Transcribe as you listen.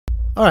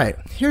All right,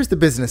 here's the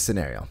business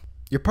scenario.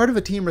 You're part of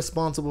a team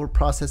responsible for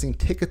processing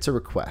tickets or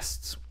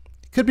requests.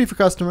 It could be for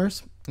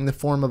customers in the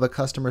form of a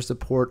customer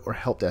support or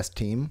help desk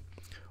team,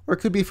 or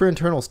it could be for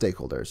internal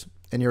stakeholders,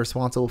 and you're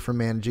responsible for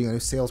managing a new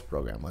sales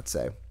program, let's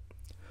say.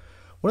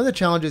 One of the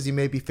challenges you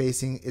may be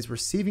facing is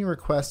receiving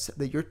requests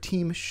that your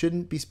team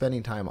shouldn't be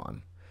spending time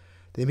on.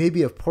 They may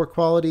be of poor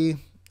quality,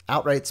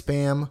 outright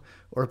spam,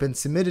 or have been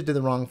submitted to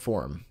the wrong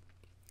form.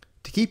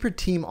 To keep your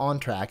team on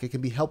track, it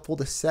can be helpful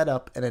to set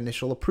up an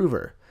initial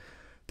approver.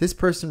 This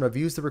person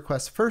reviews the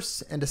requests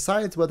first and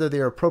decides whether they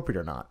are appropriate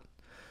or not.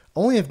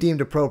 Only if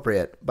deemed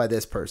appropriate by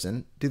this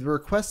person do the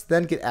requests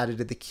then get added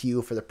to the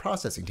queue for the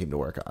processing team to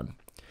work on.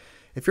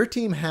 If your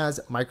team has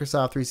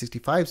Microsoft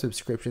 365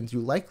 subscriptions, you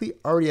likely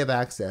already have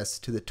access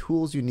to the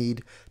tools you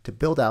need to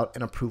build out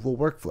an approval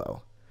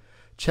workflow.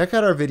 Check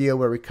out our video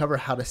where we cover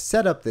how to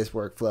set up this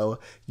workflow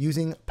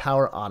using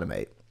Power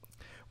Automate.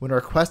 When a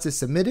request is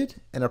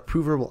submitted, an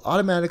approver will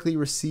automatically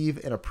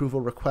receive an approval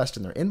request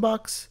in their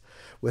inbox.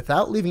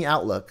 Without leaving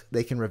Outlook,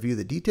 they can review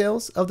the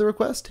details of the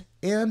request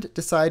and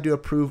decide to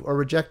approve or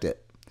reject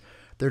it.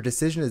 Their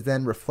decision is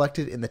then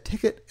reflected in the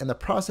ticket, and the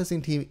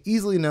processing team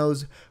easily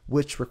knows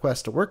which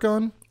requests to work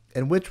on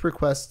and which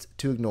requests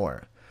to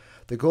ignore.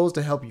 The goal is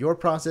to help your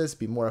process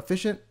be more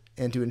efficient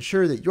and to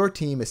ensure that your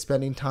team is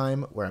spending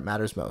time where it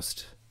matters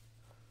most.